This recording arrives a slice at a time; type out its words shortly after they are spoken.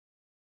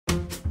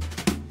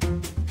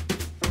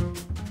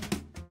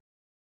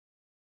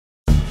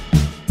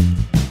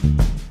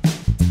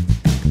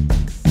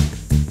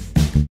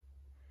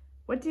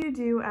What do you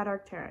do at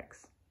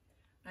Arc'teryx?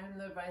 I'm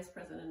the Vice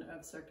President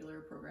of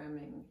Circular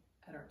Programming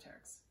at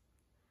Arc'teryx.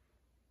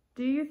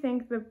 Do you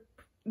think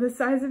the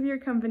size of your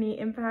company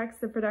impacts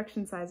the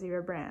production size of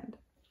your brand?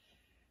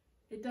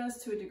 It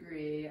does to a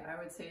degree. I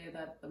would say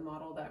that the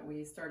model that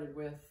we started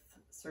with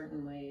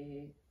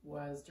certainly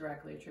was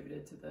directly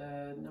attributed to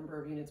the number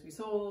of units we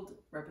sold,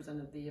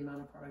 represented the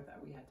amount of product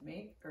that we had to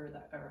make or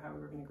how we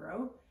were going to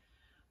grow.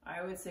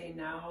 I would say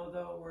now,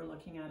 though, we're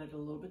looking at it a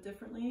little bit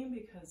differently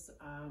because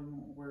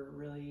we're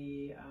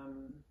really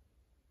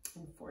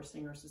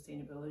enforcing our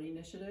sustainability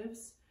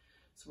initiatives.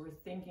 So we're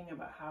thinking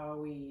about how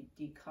we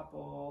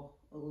decouple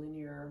a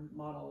linear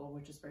model,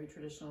 which is very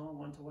traditional,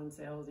 one-to-one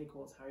sales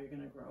equals how you're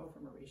going to grow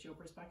from a ratio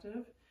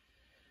perspective,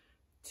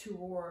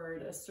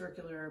 toward a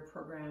circular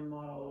program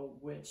model,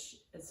 which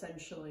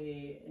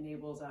essentially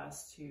enables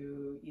us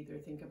to either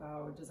think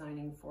about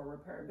designing for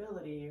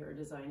repairability or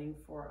designing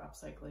for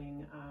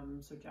upcycling,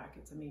 so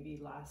jackets maybe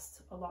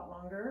last a lot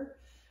longer.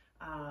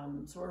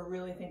 So we're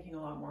really thinking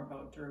a lot more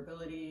about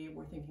durability.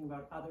 We're thinking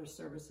about other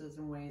services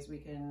and ways we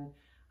can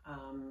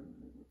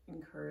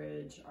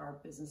encourage our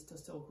business to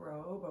still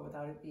grow, but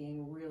without it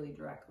being really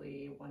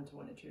directly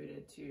one-to-one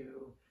attributed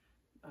to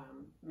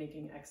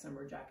making X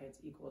number of jackets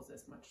equals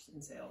this much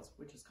in sales,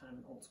 which is kind of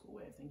an old school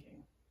way of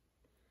thinking.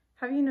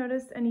 Have you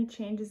noticed any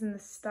changes in the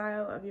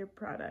style of your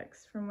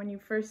products from when you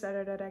first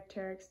started at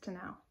Arc'teryx to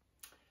now?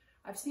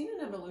 I've seen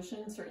an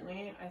evolution,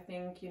 certainly. I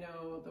think,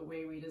 the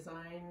way we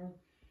design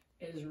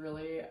is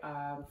really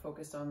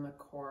focused on the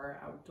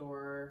core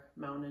outdoor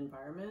mountain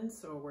environment.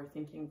 So we're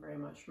thinking very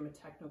much from a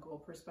technical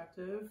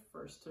perspective,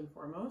 first and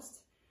foremost.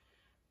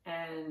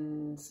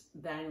 And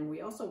then we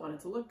also want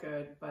it to look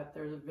good, but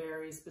there's a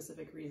very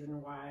specific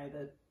reason why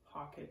the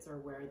pockets are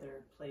where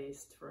they're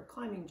placed for a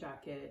climbing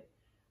jacket,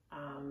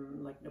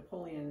 like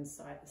Napoleon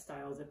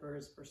style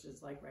zippers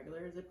versus like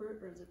regular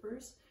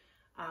zippers.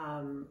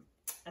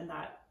 And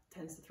that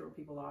tends to throw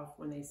people off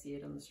when they see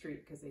it on the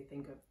street because they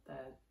think of the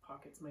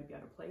pockets might be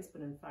out of place,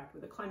 but in fact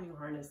with a climbing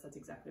harness, that's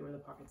exactly where the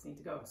pockets need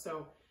to go.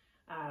 So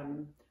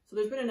so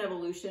there's been an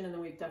evolution, and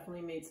then we've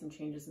definitely made some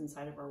changes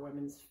inside of our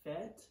women's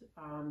fit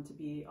to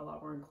be a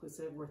lot more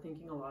inclusive. We're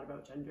thinking a lot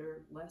about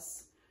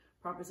genderless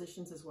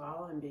propositions as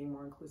well and being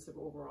more inclusive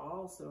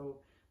overall.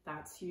 So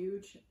that's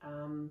huge.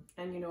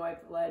 And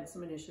I've led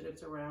some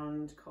initiatives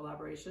around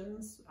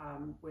collaborations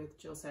with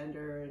Jill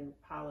Sander and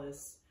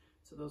Palace.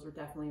 So those were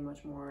definitely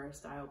much more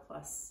style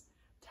plus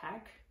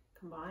tech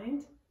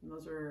combined. And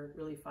those are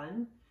really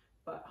fun,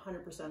 but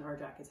 100% our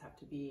jackets have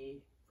to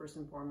be, first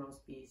and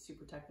foremost, be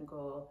super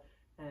technical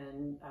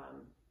and,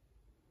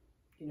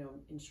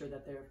 ensure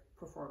that they're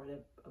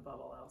performative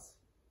above all else.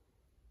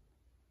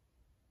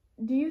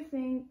 Do you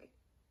think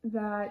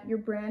that your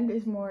brand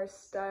is more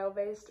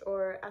style-based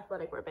or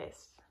athletic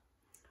wear-based?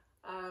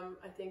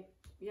 I think,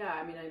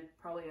 I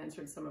probably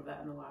answered some of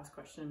that in the last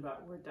question,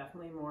 but we're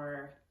definitely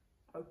more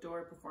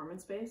outdoor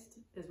performance-based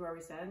is where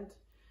we stand.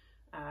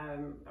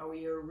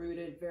 We are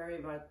rooted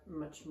very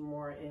much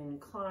more in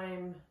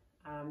climb,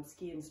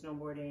 ski and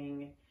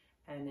snowboarding,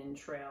 and in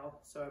trail.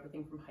 So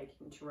everything from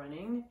hiking to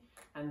running,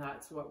 and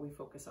that's what we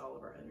focus all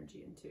of our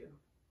energy into.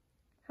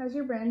 Has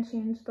your brand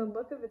changed the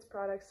look of its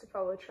products to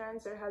follow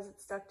trends, or has it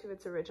stuck to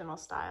its original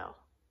style?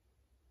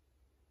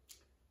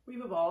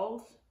 We've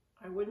evolved.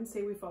 I wouldn't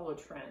say we follow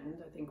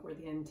trend. I think we're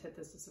the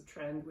antithesis of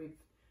trend. We've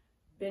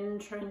been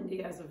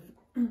trendy as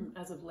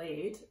of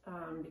late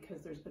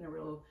because there's been a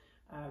real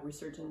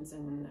resurgence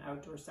in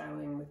outdoor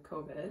styling with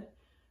COVID.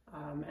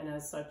 And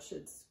as such,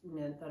 it's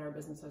meant that our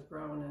business has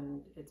grown,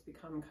 and it's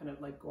become kind of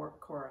like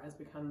Cora has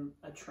become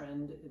a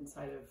trend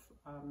inside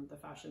of the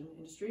fashion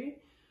industry,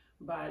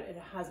 but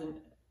it hasn't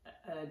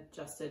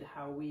adjusted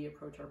how we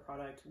approach our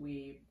product.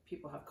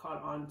 People have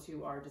caught on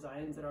to our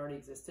designs that already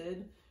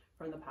existed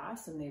from the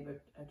past, and they've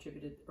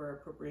attributed or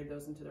appropriated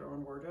those into their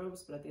own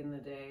wardrobes. But at the end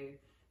of the day,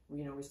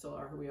 we still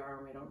are who we are,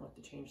 and we don't look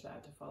to change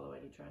that to follow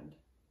any trend.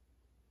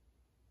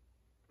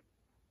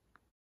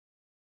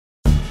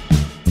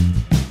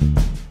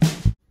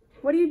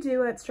 What do you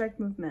do at Strike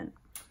Movement?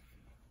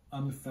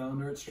 I'm the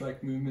founder at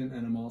Strike Movement,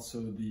 and I'm also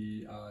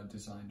the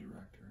design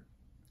director.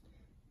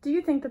 Do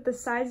you think that the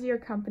size of your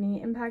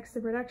company impacts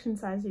the production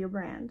size of your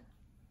brand?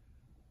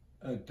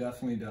 It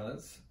definitely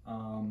does.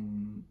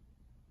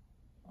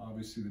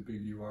 Obviously, the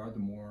bigger you are, the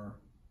more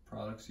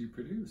products you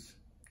produce.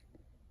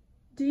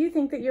 Do you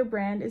think that your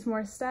brand is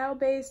more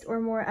style-based or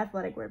more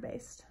athletic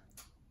wear-based?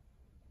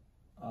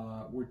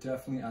 We're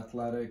definitely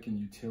athletic and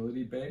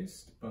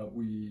utility-based, but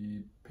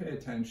we pay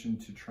attention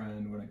to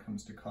trend when it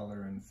comes to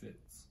color and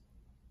fits.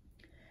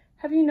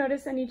 Have you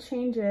noticed any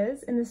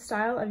changes in the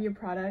style of your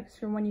products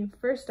from when you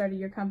first started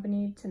your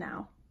company to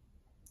now?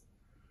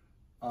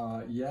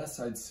 Yes,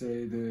 I'd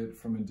say that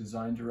from a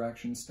design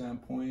direction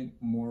standpoint,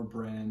 more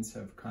brands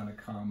have kind of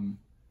come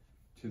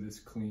to this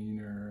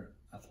cleaner,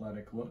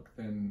 athletic look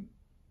than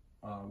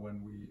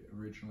when we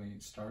originally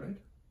started.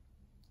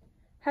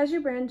 Has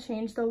your brand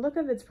changed the look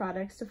of its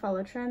products to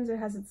follow trends, or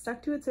has it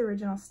stuck to its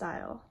original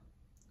style?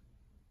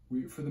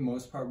 For the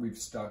most part, we've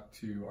stuck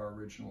to our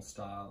original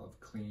style of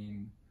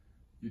clean,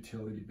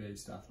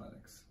 utility-based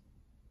athletics.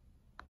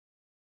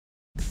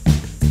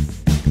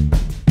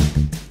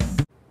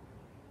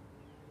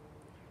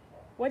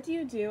 What do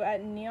you do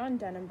at Neon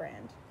Denim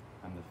brand?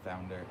 I'm the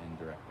founder and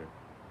director.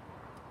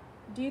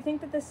 Do you think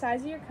that the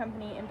size of your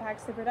company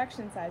impacts the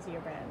production size of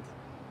your brand?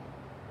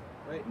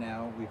 Right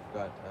now, we've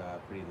got a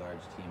pretty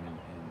large team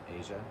in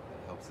Asia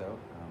that helps out,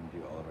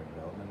 do all of our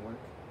development work.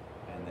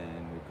 And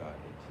then we've got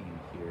a team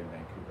here in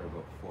Vancouver,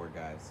 about 4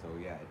 guys. So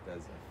yeah, it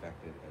does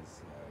affect it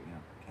as,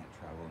 can't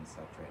travel and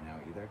such right now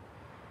either.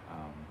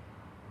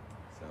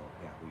 So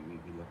yeah, we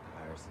look to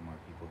hire some more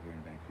people here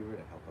in Vancouver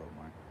to help out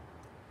more.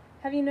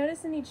 Have you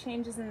noticed any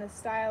changes in the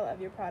style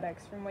of your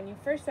products from when you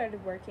first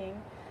started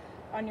working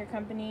on your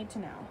company to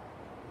now?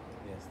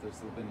 Yes, there's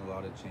been a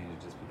lot of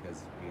changes just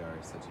because we are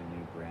such a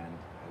new brand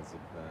as of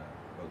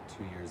about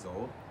 2 years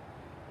old.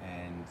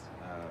 And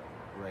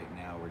right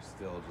now we're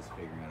still just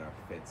figuring out our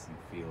fits and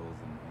feels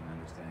and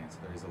understanding it. So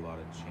there is a lot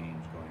of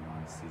change going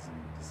on season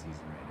to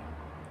season right now.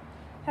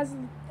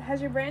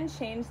 Has your brand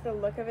changed the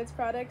look of its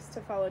products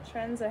to follow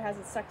trends, or has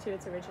it stuck to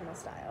its original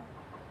style?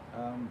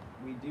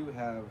 We do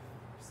have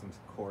some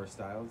core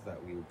styles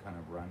that we would kind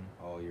of run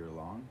all year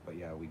long, but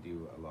yeah, we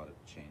do a lot of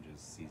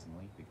changes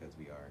seasonally because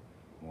we are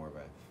more of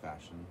a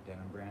fashion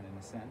denim brand in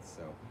a sense,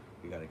 so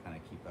we got to kind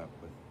of keep up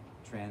with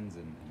trends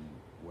and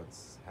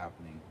what's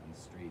happening on the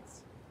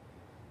streets.